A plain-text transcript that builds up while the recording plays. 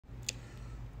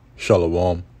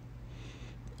Shalom.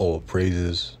 All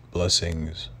praises,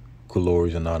 blessings,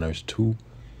 glories, and honors to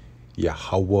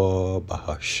Yahweh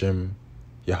Bahashim,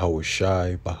 Yahweh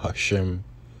Shai Bahashim,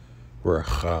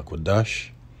 Recha Kodash.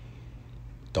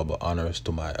 Double honors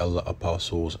to my elder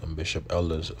apostles and bishop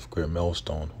elders of Great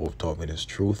Millstone who have taught me this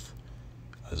truth,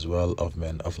 as well of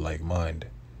men of like mind.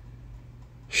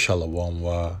 Shalom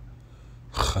wa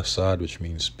chasad, which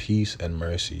means peace and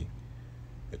mercy,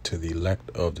 to the elect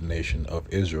of the nation of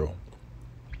Israel.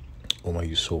 All my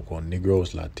you so-called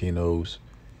Negroes, Latinos,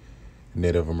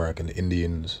 Native American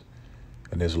Indians,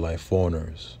 and Israelite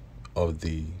foreigners of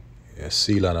the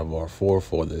sea line of our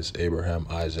forefathers, Abraham,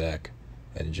 Isaac,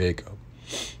 and Jacob,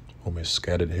 whom is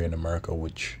scattered here in America,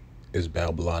 which is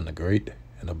Babylon the Great,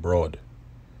 and abroad.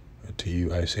 And to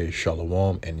you I say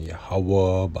Shalom and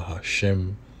Yahweh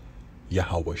Bahashim,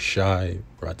 Yahweh Shai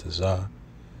Ratazah.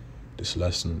 This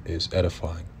lesson is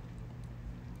edifying.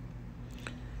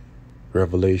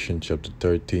 Revelation chapter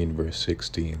 13, verse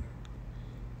 16.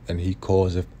 And he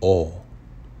causeth all,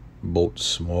 both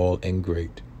small and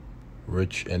great,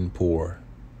 rich and poor,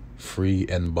 free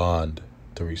and bond,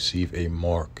 to receive a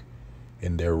mark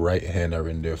in their right hand or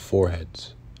in their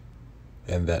foreheads,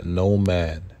 and that no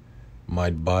man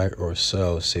might buy or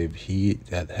sell save he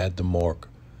that had the mark,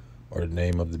 or the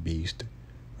name of the beast,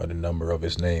 or the number of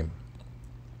his name.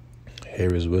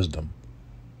 Here is wisdom.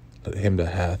 Let him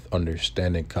that hath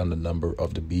understanding count the number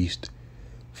of the beast,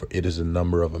 for it is the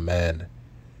number of a man,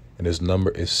 and his number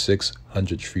is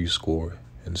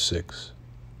 666.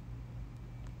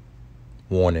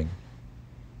 Warning: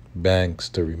 banks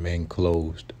to remain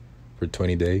closed for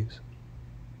 20 days.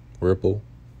 Ripple,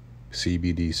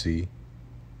 CBDC,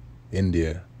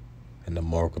 India, and the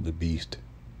mark of the beast.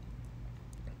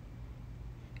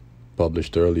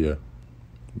 Published earlier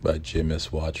by Jim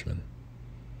S. Watchman.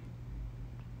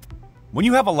 When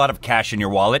you have a lot of cash in your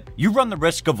wallet, you run the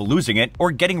risk of losing it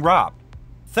or getting robbed.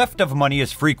 Theft of money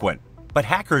is frequent, but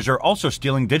hackers are also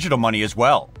stealing digital money as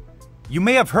well. You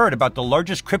may have heard about the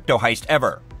largest crypto heist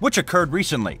ever, which occurred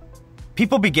recently.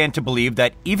 People began to believe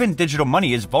that even digital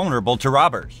money is vulnerable to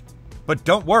robbers. But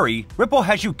don't worry, Ripple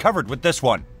has you covered with this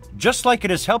one, just like it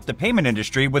has helped the payment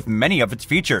industry with many of its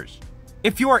features.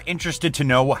 If you are interested to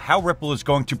know how Ripple is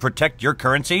going to protect your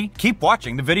currency, keep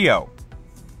watching the video.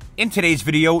 In today's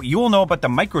video, you will know about the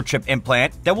microchip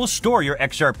implant that will store your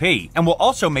XRP and will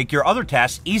also make your other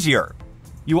tasks easier.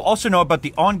 You will also know about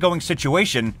the ongoing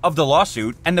situation of the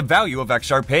lawsuit and the value of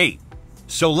XRP.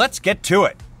 So let's get to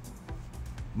it.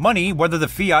 Money, whether the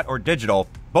fiat or digital,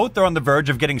 both are on the verge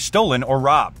of getting stolen or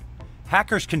robbed.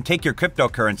 Hackers can take your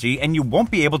cryptocurrency and you won't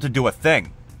be able to do a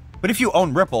thing. But if you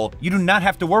own Ripple, you do not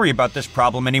have to worry about this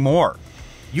problem anymore.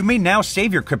 You may now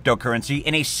save your cryptocurrency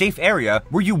in a safe area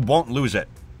where you won't lose it.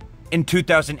 In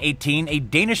 2018, a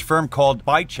Danish firm called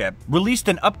BuyChip released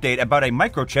an update about a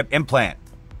microchip implant.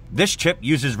 This chip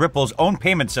uses Ripple's own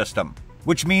payment system,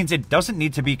 which means it doesn't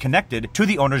need to be connected to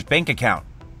the owner's bank account.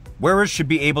 Wearers should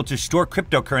be able to store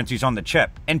cryptocurrencies on the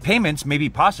chip, and payments may be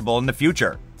possible in the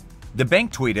future. The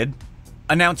bank tweeted,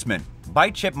 "Announcement: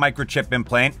 BuyChip microchip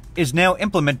implant is now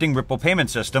implementing Ripple payment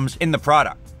systems in the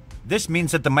product. This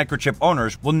means that the microchip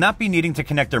owners will not be needing to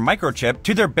connect their microchip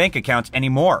to their bank accounts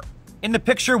anymore." In the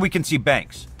picture, we can see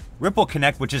banks, Ripple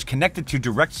Connect, which is connected to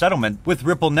direct settlement with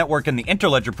Ripple Network and the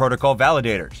Interledger Protocol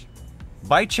validators.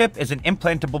 BuyChip is an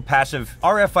implantable passive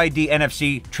RFID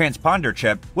NFC transponder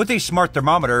chip with a smart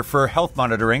thermometer for health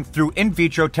monitoring through in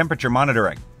vitro temperature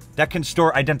monitoring that can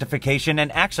store identification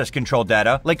and access control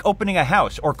data like opening a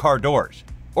house or car doors,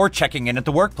 or checking in at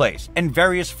the workplace, and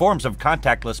various forms of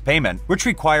contactless payment which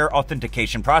require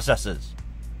authentication processes.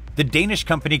 The Danish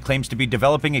company claims to be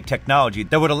developing a technology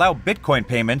that would allow Bitcoin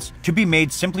payments to be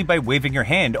made simply by waving your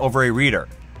hand over a reader.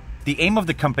 The aim of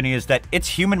the company is that its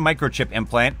human microchip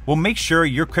implant will make sure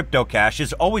your crypto cash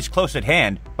is always close at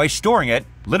hand by storing it,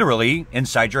 literally,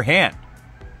 inside your hand.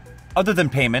 Other than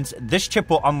payments, this chip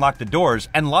will unlock the doors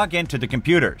and log into the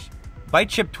computers.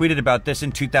 BuyChip tweeted about this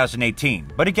in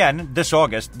 2018, but again, this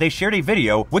August, they shared a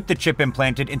video with the chip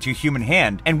implanted into human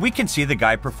hand, and we can see the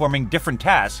guy performing different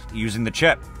tasks using the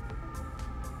chip.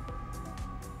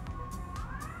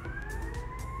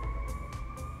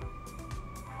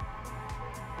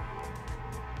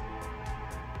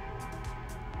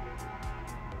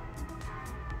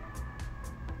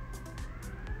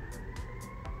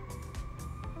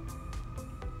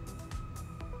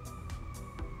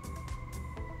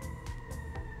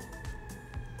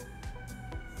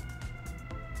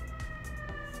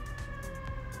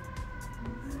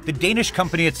 The Danish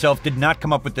company itself did not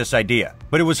come up with this idea,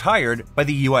 but it was hired by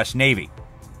the US Navy.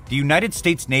 the United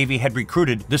States Navy had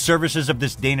recruited the services of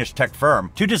this Danish tech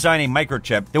firm to design a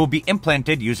microchip that will be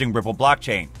implanted using Ripple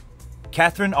blockchain.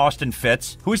 Catherine Austin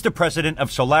Fitz, who is the president of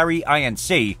Solari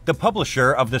Inc., the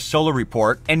publisher of the Solar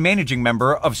Report and managing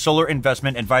member of Solar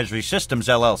Investment Advisory Systems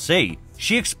LLC,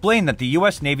 she explained that the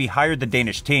U.S. Navy hired the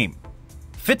Danish team.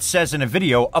 Fitz says in a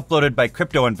video uploaded by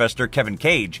crypto investor Kevin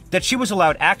Cage that she was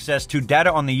allowed access to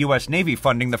data on the U.S. Navy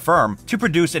funding the firm to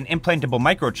produce an implantable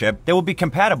microchip that will be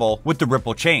compatible with the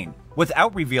Ripple chain,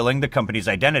 without revealing the company's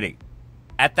identity.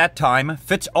 At that time,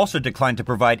 Fitz also declined to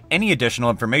provide any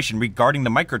additional information regarding the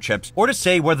microchips or to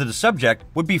say whether the subject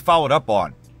would be followed up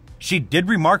on. She did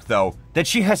remark, though, that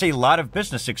she has a lot of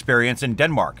business experience in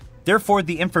Denmark, therefore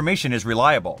the information is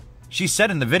reliable. She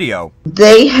said in the video,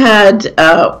 they had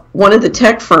one of the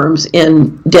tech firms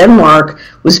in Denmark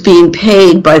was being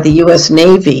paid by the U.S.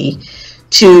 Navy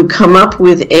to come up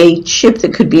with a chip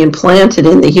that could be implanted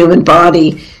in the human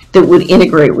body that would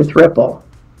integrate with Ripple.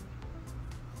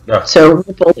 Yeah. So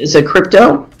Ripple is a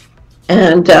crypto,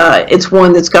 and it's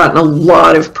one that's gotten a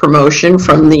lot of promotion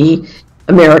from the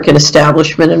American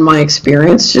establishment in my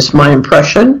experience, just my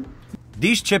impression.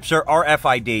 These chips are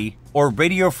RFID, or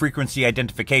radio frequency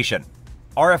identification.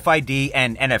 RFID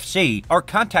and NFC are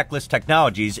contactless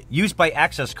technologies used by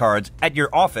access cards at your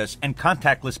office and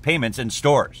contactless payments in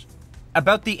stores.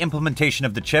 About the implementation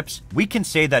of the chips, we can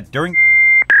say that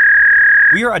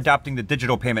we are adopting the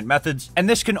digital payment methods, and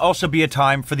this can also be a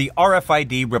time for the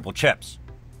RFID Ripple chips.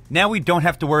 Now we don't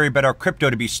have to worry about our crypto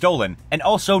to be stolen, and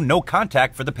also no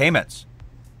contact for the payments.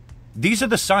 These are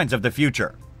the signs of the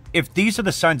future. If these are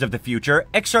the signs of the future,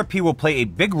 XRP will play a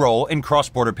big role in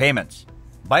cross-border payments.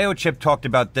 Biochip talked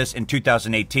about this in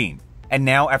 2018, and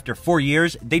now after 4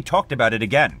 years, they talked about it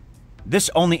again. This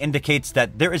only indicates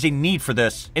that there is a need for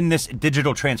this in this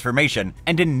digital transformation,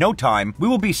 and in no time, we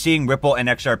will be seeing Ripple and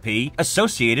XRP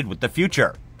associated with the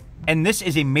future. And this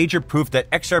is a major proof that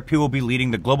XRP will be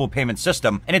leading the global payment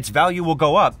system, and its value will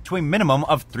go up to a minimum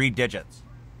of 3 digits.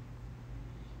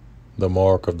 The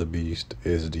mark of the beast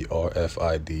is the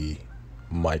RFID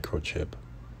microchip,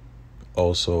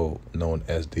 also known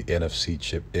as the NFC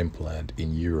chip implant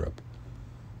in Europe,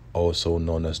 also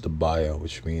known as the bio,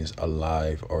 which means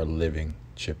alive or living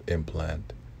chip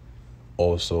implant,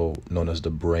 also known as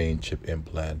the brain chip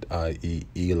implant, i.e.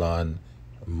 Elon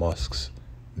Musk's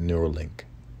Neuralink.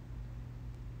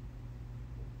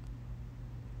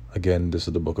 Again, this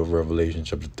is the book of Revelation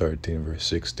chapter 13 verse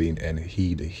 16, and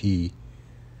the he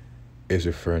is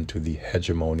referring to the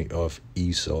hegemony of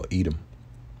Esau, Edom,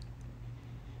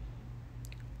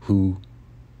 who,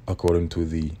 according to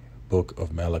the book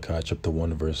of Malachi chapter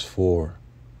 1 verse 4,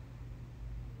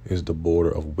 is the border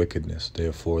of wickedness.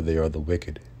 Therefore they are the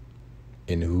wicked,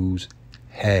 in whose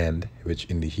hand, which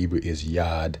in the Hebrew is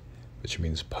yad, which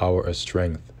means power or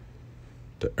strength,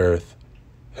 the earth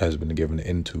has been given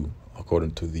into,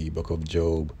 according to the book of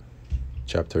Job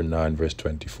chapter 9 verse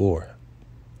 24.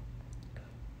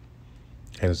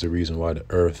 Hence the reason why the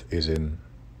earth is in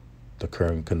the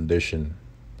current condition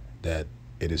that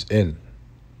it is in.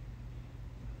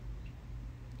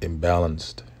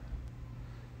 Imbalanced,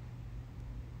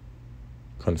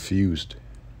 confused,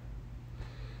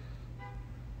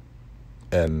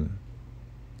 and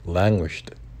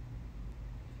languished.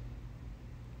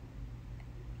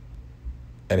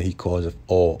 And he calls it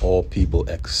all people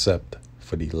except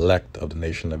for the elect of the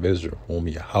nation of Israel, whom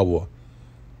Yahweh,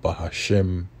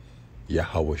 Bahashim,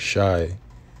 Yahweh Shai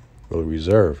will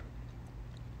reserve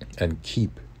and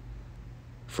keep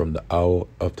from the hour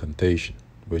of temptation,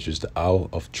 which is the hour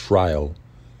of trial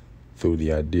through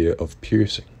the idea of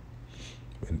piercing,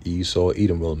 when Esau,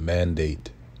 Edom will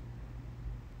mandate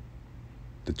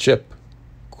the chip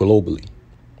globally.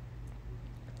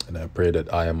 And I pray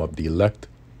that I am of the elect,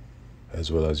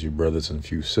 as well as you brothers and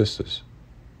few sisters,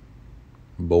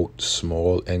 both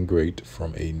small and great,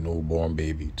 from a newborn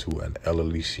baby to an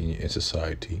elderly senior in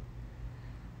society,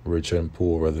 rich and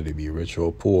poor, whether they be rich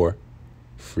or poor,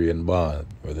 free and bond,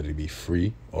 whether they be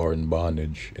free or in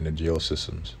bondage in the jail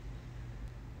systems,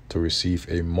 to receive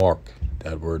a mark.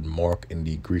 That word mark in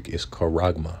the Greek is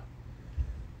charagma,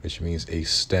 which means a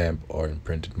stamp or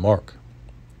imprinted mark.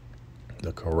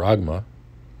 The charagma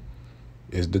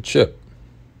is the chip.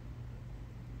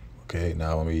 Okay,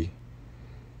 now let me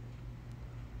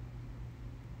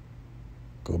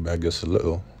go back just a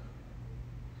little.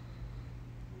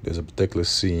 There's a particular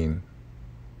scene.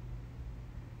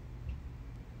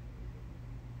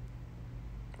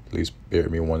 Please bear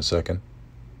with me 1 second.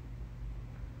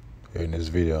 Here in this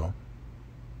video.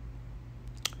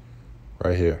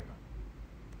 Right here.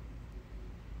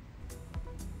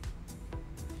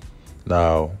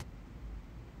 Now,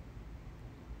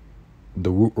 the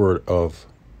root word of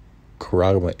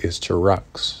charagma is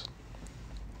charax,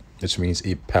 which means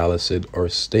a palisade or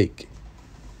stake.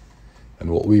 And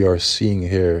what we are seeing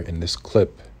here in this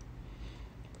clip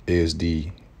is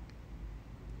the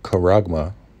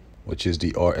charagma, which is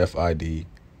the RFID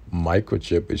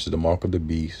microchip, which is the mark of the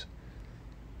beast,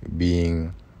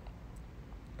 being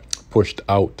pushed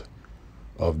out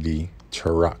of the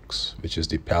charax, which is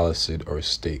the palisade or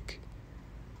stake,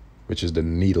 which is the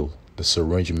needle, the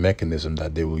syringe mechanism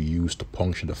that they will use to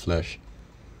puncture the flesh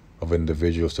of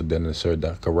individuals to then insert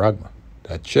that charagma,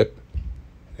 that chip.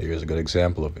 Here's a good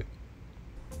example of it.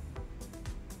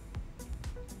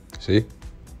 See?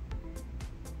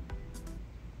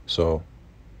 So,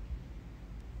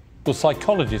 the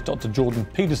psychologist, Dr. Jordan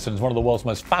Peterson, is one of the world's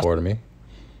most fascinating. pardon me.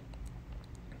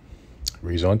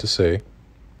 Reads on to say,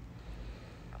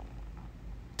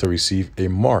 to receive a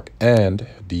mark, and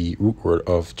the root word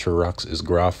of charax is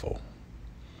grapho,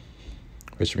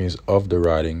 which means of the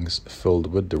writings,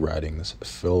 filled with the writings,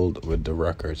 filled with the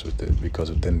records with it, because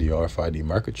within the RFID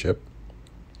microchip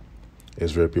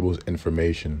is where people's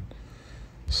information,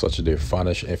 such as their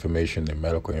financial information, their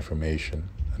medical information,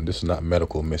 and this is not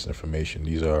medical misinformation,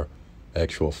 these are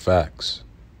actual facts,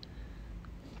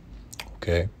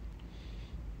 okay,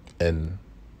 and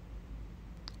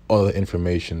other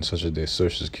information such as their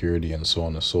social security and so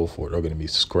on and so forth are going to be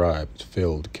scribed,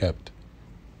 filled, kept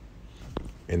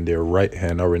in their right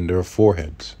hand or in their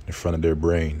foreheads, in front of their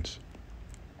brains,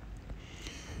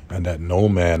 and that no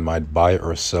man might buy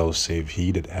or sell save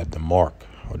he that had the mark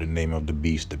or the name of the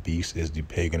beast. The beast is the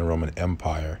pagan Roman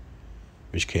Empire,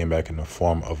 which came back in the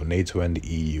form of NATO and the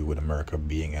EU, with America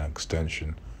being an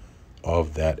extension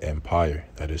of that empire,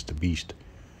 that is the beast,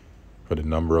 for the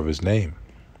number of his name.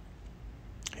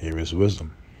 Here is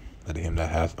wisdom. Let him that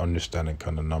hath understanding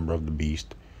count the number of the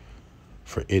beast,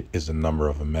 for it is the number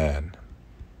of a man,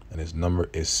 and his number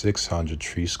is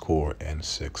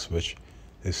 666, which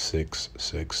is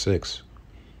 666,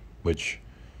 which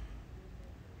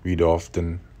we'd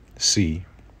often see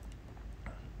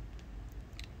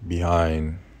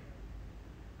behind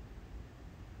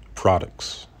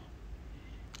products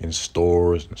in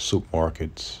stores and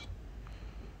supermarkets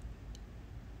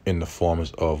in the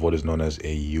forms of what is known as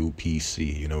a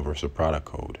UPC, Universal Product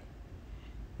Code,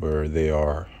 where they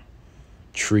are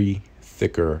three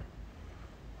thicker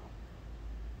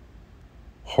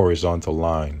horizontal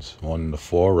lines, one in the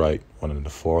far right, one in the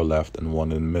far left, and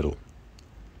one in the middle,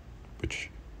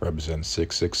 which represents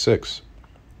 666,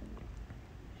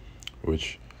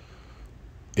 which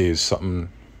is something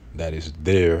that is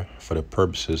there for the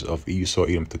purposes of Esau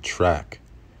Edom to track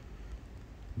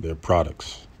their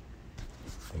products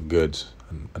and goods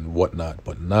and whatnot.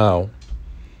 But now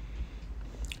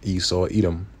Esau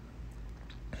Edom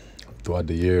throughout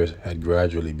the years had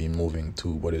gradually been moving to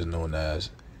what is known as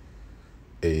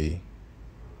a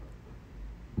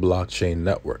blockchain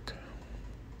network,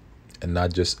 and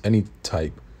not just any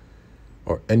type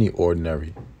or any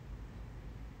ordinary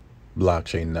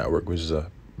blockchain network, which is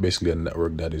basically a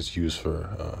network that is used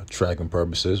for tracking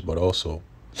purposes, but also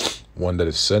one that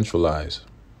is centralized,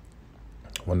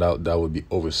 one that would be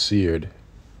overseen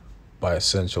by a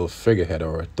central figurehead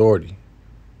or authority,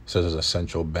 such as a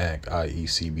central bank, i.e.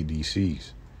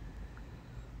 CBDCs.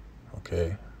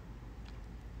 Okay.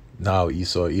 Now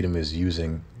Esau Edom is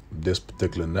using this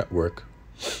particular network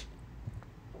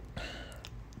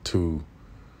to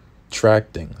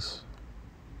track things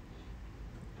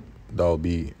that will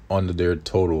be under their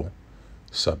total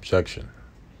subjection.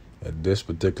 And this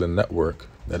particular network,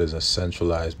 that is a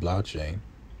centralized blockchain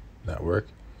network,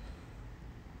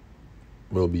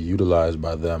 will be utilized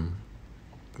by them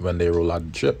when they roll out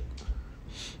the chip,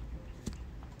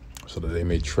 so that they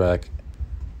may track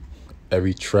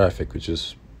every traffic, which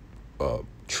is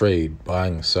trade,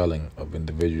 buying and selling of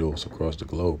individuals across the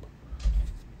globe.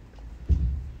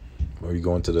 When we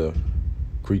go into the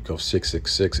Greek of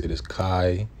 666, it is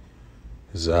Chi,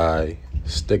 Xi,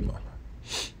 Stigma.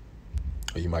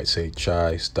 Or you might say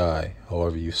Chi, Stai,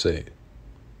 however you say it.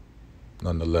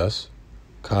 Nonetheless,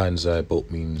 Chi and Xi both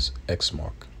means X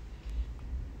mark.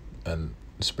 And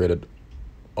the Spirit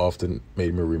often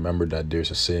made me remember that there's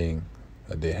a saying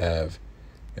that they have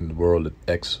in the world that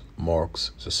X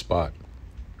marks the spot.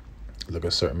 Look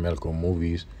at certain medical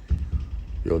movies,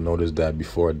 you'll notice that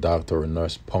before a doctor or a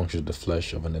nurse punctures the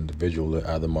flesh of an individual, they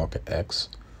either mark an X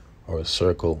or a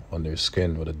circle on their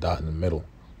skin with a dot in the middle,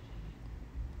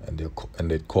 and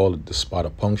they call it the spot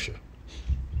of puncture.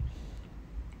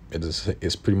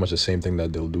 It's pretty much the same thing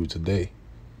that they'll do today.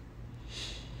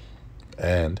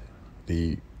 And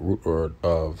the root word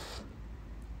of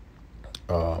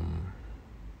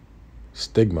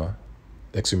stigma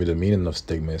excuse me, the meaning of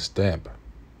stigma is stamp.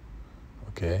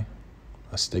 Okay?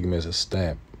 A stigma is a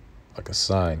stamp, like a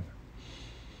sign.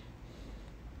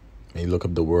 And you look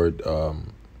up the word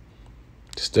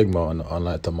stigma on the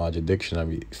online etymology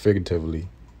dictionary, figuratively,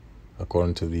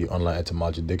 according to the online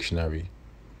etymology dictionary,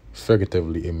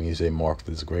 figuratively, it means a mark of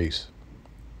disgrace.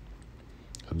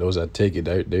 So those that take it,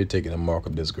 they're taking a mark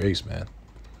of disgrace, man.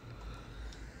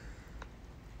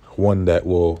 One that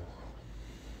will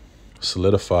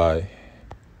solidify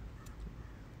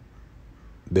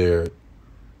their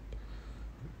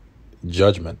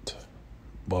judgment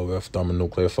by way of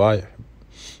thermonuclear fire.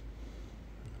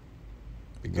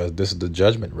 Because this is the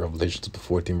judgment, Revelation chapter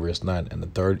 14, verse 9. And the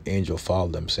third angel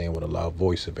followed them, saying with a loud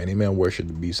voice, if any man worship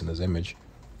the beast in his image,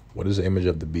 what is the image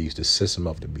of the beast? The system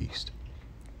of the beast.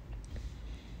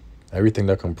 Everything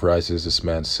that comprises this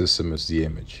man's system is the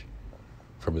image.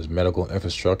 From his medical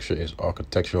infrastructure, his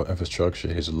architectural infrastructure,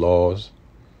 his laws,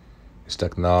 his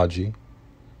technology.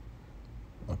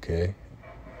 Okay?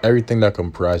 Everything that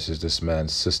comprises this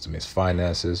man's system, his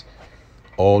finances,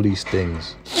 all these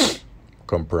things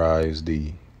comprise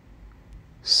the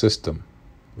system,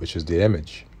 which is the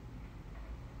image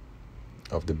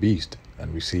of the beast,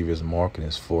 and receive his mark in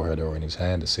his forehead or in his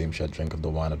hand. The same shall drink of the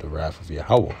wine of the wrath of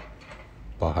Yahweh,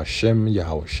 Bahashem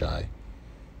Yahushai,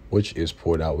 which is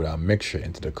poured out without mixture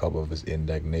into the cup of his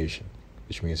indignation,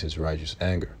 which means his righteous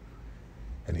anger.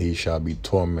 And he shall be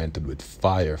tormented with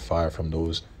fire from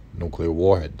those nuclear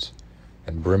warheads,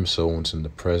 and brimstones in the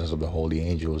presence of the holy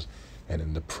angels, and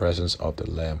in the presence of the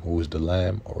Lamb. Who is the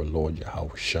Lamb? Our Lord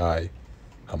Yahushai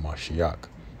HaMashiach.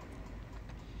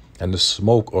 And the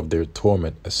smoke of their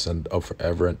torment ascended up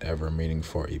forever and ever, meaning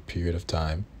for a period of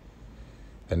time.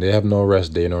 And they have no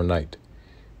rest day nor night,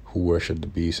 who worship the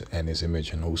beast and his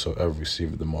image, and whosoever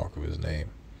receiveth the mark of his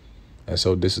name. And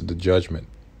so this is the judgment.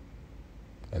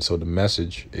 And so the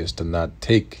message is to not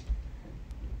take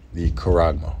the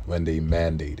charagma when they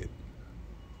mandate it.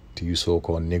 To you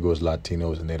so-called Negroes,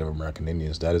 Latinos, and Native American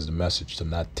Indians, that is the message, to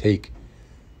not take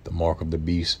the mark of the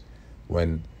beast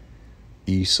when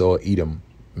Esau, Edom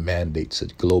mandates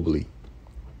it globally.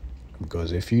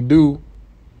 Because if you do,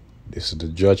 this is the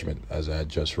judgment, as I had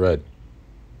just read.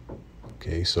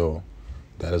 Okay, so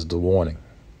that is the warning.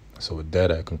 So with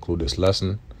that, I conclude this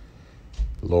lesson.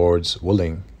 Lord's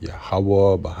willing,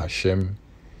 Yahweh, Bahashem,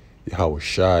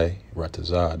 Yahushai,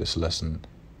 Ratazah. This lesson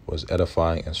was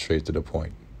edifying and straight to the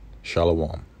point.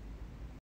 Shalom.